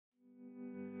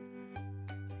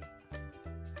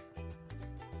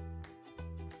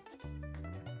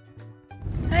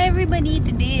everybody!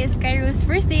 Today is Cairo's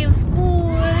first day of school.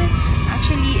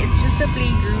 Actually, it's just a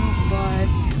playgroup, but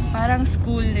parang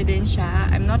school na din siya.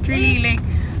 I'm not really like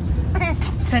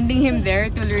sending him there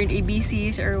to learn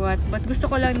ABCs or what, but gusto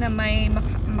ko lang na may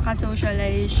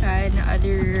makasocialize siya na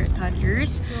other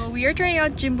toddlers. So we are trying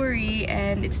out Gymboree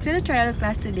and it's still a trial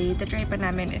class today. Tatry pa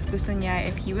namin if gusto niya,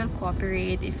 if he will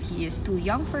cooperate, if he is too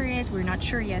young for it. We're not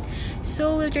sure yet.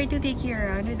 So we'll try to take you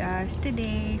around with us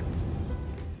today.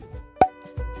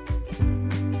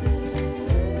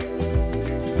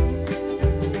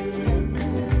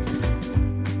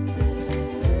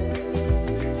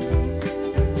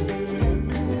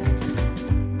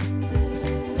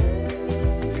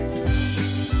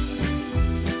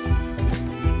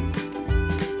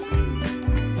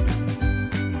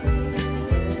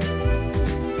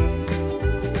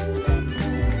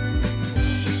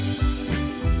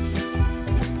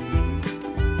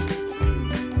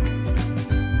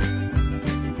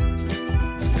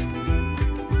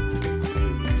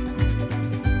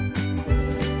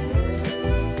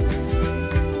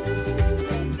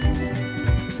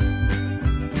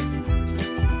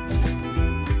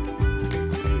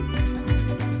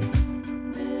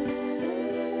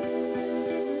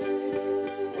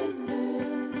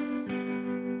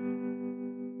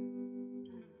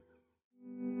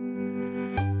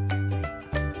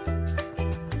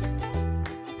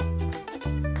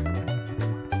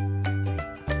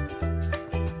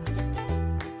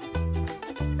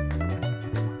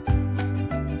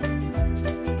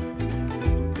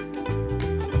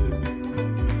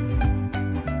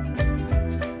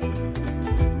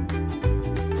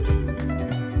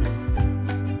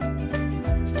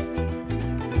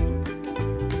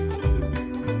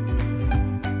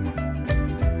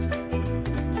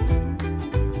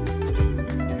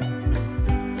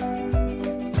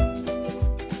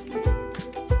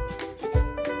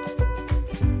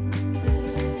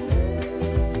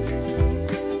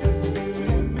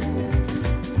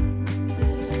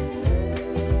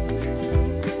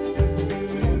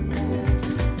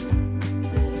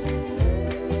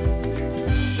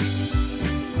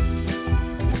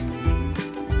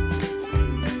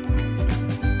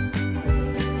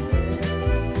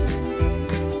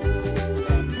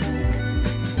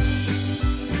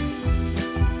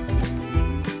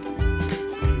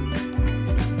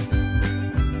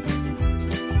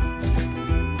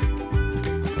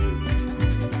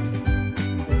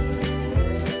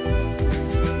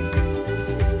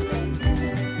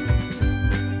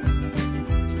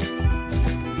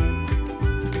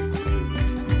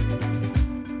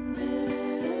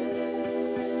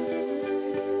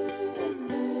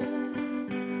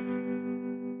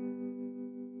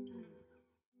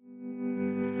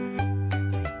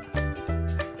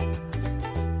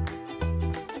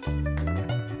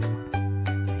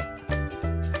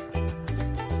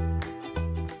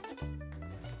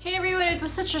 It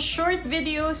was such a short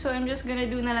video, so I'm just gonna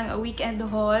do na lang a weekend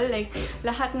haul. Like,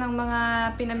 lahat ng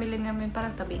mga pinamili namin,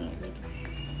 parang tabing eh. Wait lang.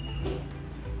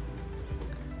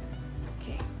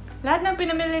 Okay. Lahat ng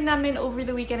pinamili namin over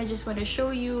the weekend, I just want to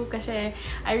show you kasi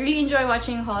I really enjoy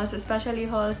watching hauls, especially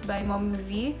hauls by Mommy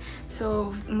V. So,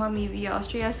 Mommy V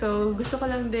Austria. So, gusto ko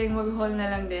lang din mag-haul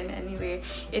na lang din. Anyway,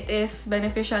 it is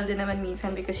beneficial din naman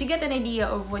minsan because you get an idea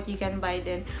of what you can buy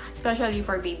din, especially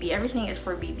for baby. Everything is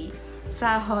for baby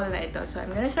sa haul na ito. So,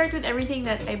 I'm gonna start with everything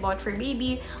that I bought for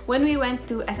baby when we went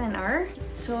to SNR.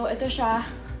 So, ito siya.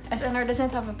 SNR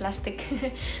doesn't have a plastic.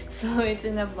 So, it's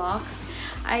in a box.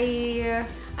 I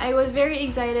was very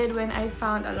excited when I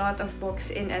found a lot of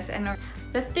books in SNR.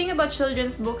 The thing about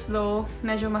children's books though,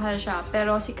 medyo mahal siya.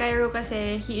 Pero si Cairo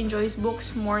kasi, he enjoys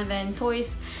books more than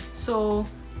toys. So,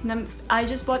 I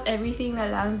just bought everything na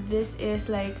lang. This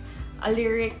is like a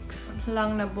lyrics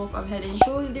lang na book of Head and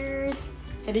Shoulders.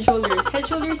 Head and Shoulders,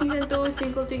 Knees and Toes,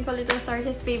 Twinkle Twinkle Little Star,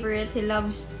 his favorite. He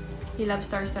loves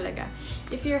stars talaga.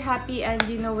 If You're Happy and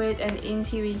You Know It and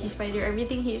Incy Wincy Spider,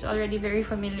 everything he is already very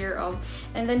familiar of.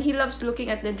 And then he loves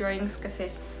looking at the drawings kasi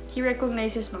he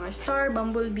recognizes mga star,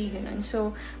 bumblebee, ganun.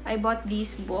 So, I bought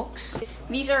these books.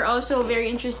 These are also very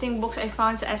interesting books I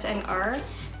found sa SNR.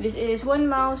 This is One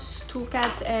Mouse, Two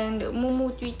Cats, and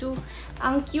Mumu Tuitu.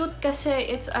 Ang cute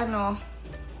kasi it's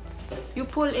you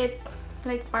pull it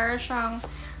like para siyang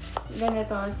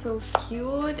ganito. It's so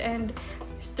cute and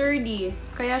sturdy.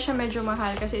 Kaya siya medyo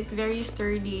mahal kasi it's very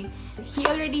sturdy. He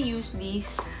already used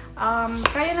these.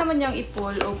 Kaya naman niyang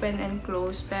i-pull, open and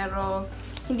close, pero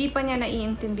hindi pa niya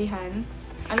naiintindihan.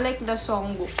 Unlike the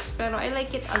songbooks. Pero I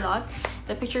like it a lot.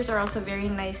 The pictures are also very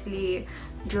nicely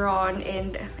drawn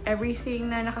and everything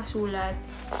na nakasulat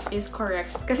is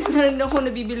correct. Kasi meron ako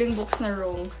nabibiling books na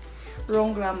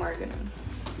wrong grammar, ganun.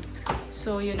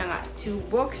 So, yun na nga.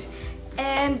 2 books.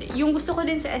 And yung gusto ko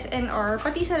din sa SNR,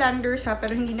 pati sa Landers ha,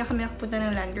 pero hindi na kami nakapunta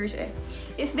ng Landers eh,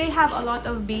 is they have a lot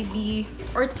of baby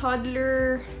or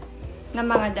toddler na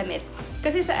mga damit.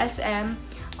 Kasi sa SM,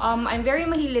 I'm very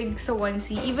mahilig sa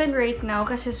onesie, even right now,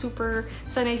 kasi super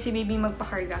sanay si baby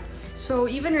magpakarga.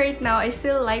 So, even right now, I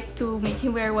still like to make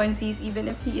him wear onesies even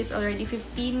if he is already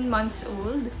 15 months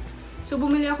old. So,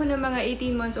 bumili ako ng mga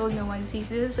 18 months old na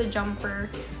onesies. This is a jumper,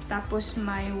 tapos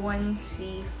may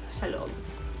onesie sa loob.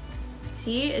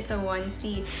 See? It's a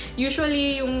onesie.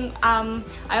 Usually, yung,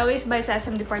 I always buy sa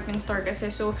SM department store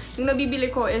kasi. So, yung nabibili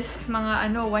ko is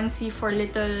mga, onesie for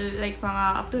little, like, mga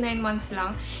up to 9 months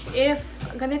lang. If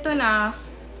ganito na,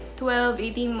 12,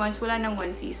 18 months, wala nang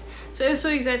onesies. So, I was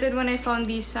so excited when I found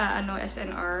these sa,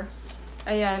 SNR.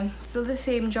 Ayan. Still the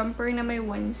same jumper na may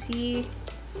onesie.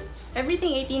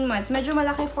 Everything 18 months. Medyo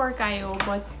malaki for kayo,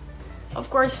 but,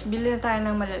 of course, bili na tayo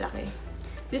ng malalaki.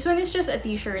 This one is just a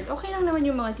t-shirt. Okay lang naman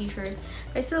yung mga t-shirt.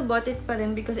 I still bought it pa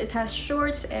rin because it has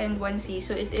shorts and onesie.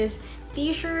 So, it is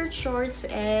t-shirt, shorts,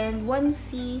 and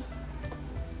onesie.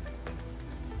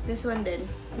 This one din.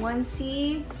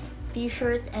 Onesie,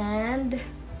 t-shirt, and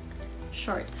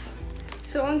shorts.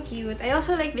 So, ang cute. I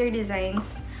also like their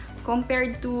designs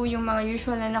compared to yung mga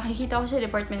usual na nakikita ko sa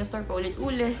department store pa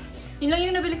ulit-ulit. Yun lang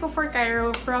yung nabili ko for Cairo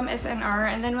from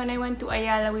SNR. And then when I went to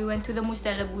Ayala, we went to the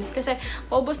Mustela booth. Kasi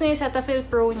paubos na yung Cetaphil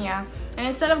Pro niya. And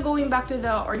instead of going back to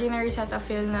the ordinary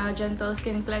Cetaphil na gentle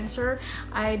skin cleanser,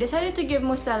 I decided to give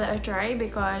Mustela a try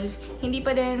because hindi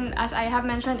pa din, as I have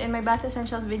mentioned in my Bath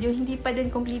Essentials video, hindi pa din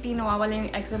completely nawawala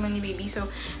yung eczema ni baby. So,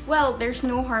 well, there's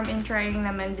no harm in trying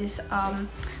naman this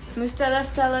Mustela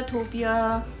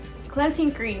Stellatopia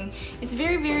cleansing cream. It's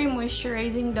very, very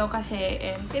moisturizing daw kasi,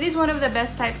 and it is one of the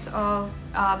best types of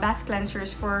bath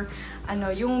cleansers for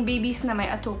yung babies na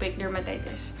may atopic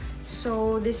dermatitis.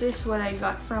 So, this is what I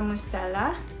got from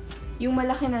Mustela. Yung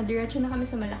malaki na, diretso na kami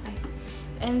sa malaki.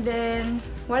 And then,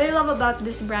 what I love about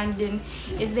this brand din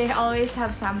is they always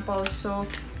have samples. So,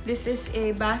 this is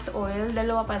a bath oil.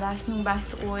 Dalawa pala yung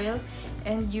bath oil.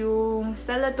 And yung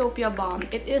Stellatopia Balm.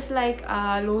 It is like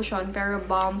a lotion pero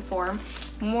balm form.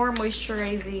 More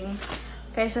moisturizing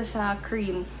kaysa sa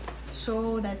cream.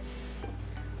 So, that's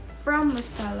from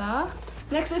Mustela.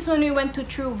 Next is when we went to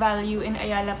True Value in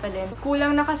Ayala pa din.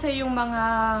 Kulang na kasi yung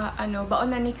mga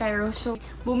baon na ni Cairo. So,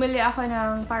 bumili ako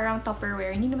ng parang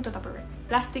Tupperware. Hindi naman to Tupperware.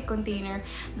 Plastic container.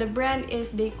 The brand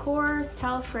is Decor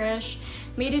Telfresh.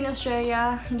 Made in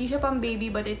Australia. Hindi siya pang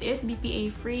baby but it is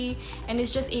BPA free. And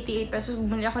it's just 88 pesos.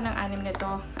 Bumili ako ng 6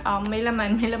 nito. May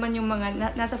laman yung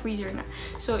mga nasa freezer na.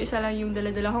 So, isa lang yung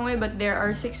dala-dala ko ngayon but there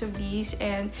are 6 of these.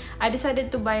 And I decided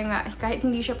to buy nga kahit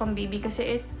hindi siya pang baby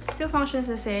kasi it still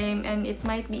functions the same and it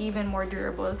might be even more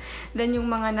durable. Then yung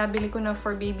mga nabili ko na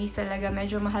for babies talaga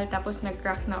medyo mahal tapos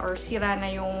nag-crack na or sira na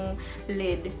yung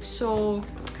lid. So,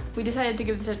 we decided to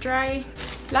give this a try.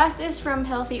 Last is from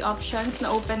Healthy Options.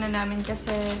 Na-open na namin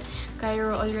kasi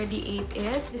Cairo already ate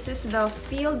it. This is the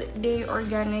Field Day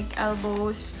Organic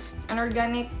Elbows and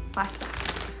Organic Pasta.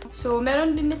 So,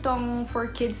 meron din itong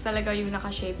for kids talaga yung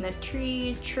naka-shape na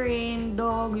tree, train,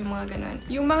 dog, yung mga ganun.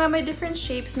 Yung mga may different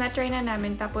shapes, na-try na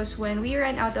namin. Tapos, when we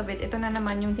ran out of it, ito na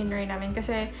naman yung tinry namin.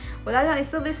 Kasi, wala lang,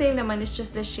 it's still the same naman, it's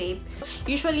just the shape.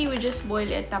 Usually, we just boil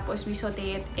it, tapos we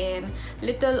saute it in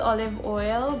little olive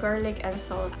oil, garlic, and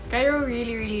salt. Cairo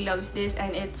really, really loves this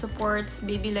and it supports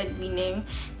baby-led weaning.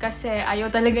 Kasi,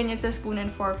 ayaw talaga niya sa spoon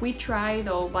and fork. We try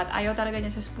though, but ayaw talaga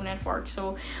niya sa spoon and fork.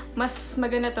 So, mas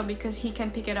maganda to because he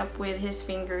can pick it up with his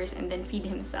fingers and then feed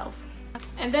himself.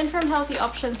 And then from Healthy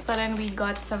Options pa rin, we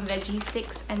got some veggie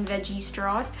sticks and veggie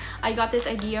straws. I got this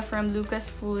idea from Lucas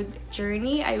Food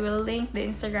Journey. I will link the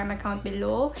Instagram account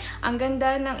below. Ang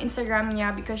ganda ng Instagram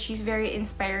niya because she's very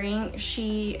inspiring.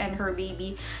 She and her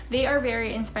baby, they are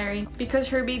very inspiring because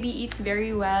her baby eats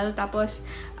very well. Tapos,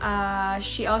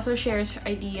 she also shares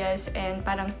ideas and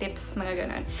parang tips, mga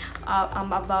ganun,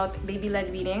 about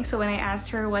baby-led weaning. So when I asked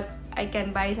her what I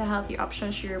can buy sa Healthy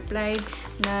Options, she replied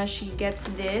na she gets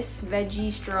this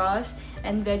veggie straws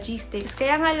and veggie sticks.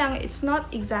 Kaya nga lang, it's not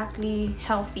exactly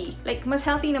healthy. Like, mas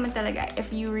healthy naman talaga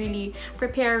if you really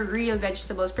prepare real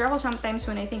vegetables. Pero ako sometimes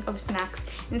when I think of snacks,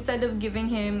 instead of giving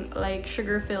him like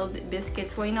sugar-filled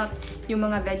biscuits, why not yung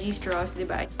mga veggie straws,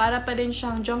 diba? Para pa din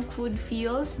siyang junk food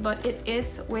feels, but it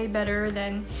is way better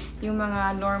than yung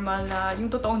mga normal na, yung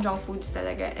totoong junk foods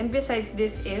talaga. And besides,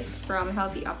 this is from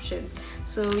Healthy Options.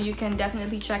 So, you can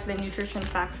definitely check the nutrition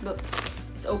facts book.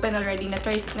 It's open already.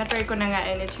 Na-try ko na nga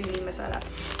and it's really masarap.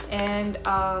 And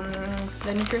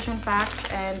the nutrition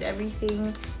facts and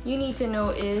everything you need to know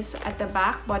is at the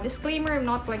back. But disclaimer, I'm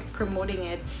not like promoting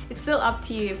it. It's still up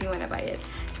to you if you want to buy it.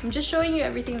 I'm just showing you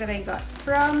everything that I got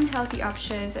from Healthy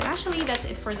Options. And actually, that's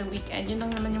it for the weekend. Yun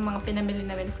lang naman yung mga pinamili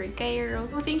namin for Cairo.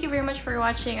 So, thank you very much for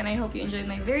watching and I hope you enjoyed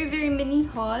my very, very mini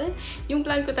haul. Yung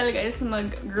plan ko talaga is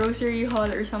mag-grocery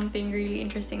haul or something really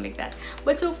interesting like that.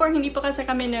 But so far, hindi pa kasi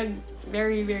kami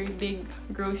very, very big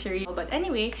grocery. But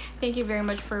anyway, thank you very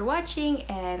much for watching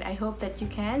and I hope that you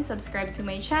can subscribe to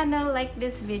my channel, like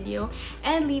this video,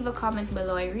 and leave a comment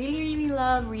below. I really, really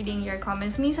love reading your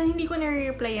comments. Minsan hindi ko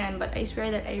na-replyan, but I swear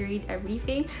that I read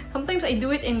everything. Sometimes I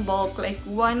do it in bulk, like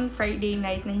one Friday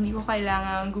night na hindi ko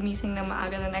kailangan gumising na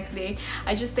maaga the next day.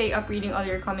 I just stay up reading all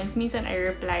your comments. Minsan I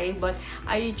reply, but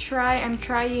I'm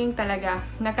trying talaga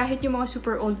na kahit yung mga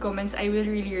super old comments, I will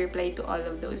really reply to all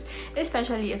of those,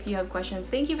 especially if you have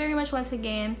questions. Thank you very much once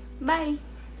again. Bye!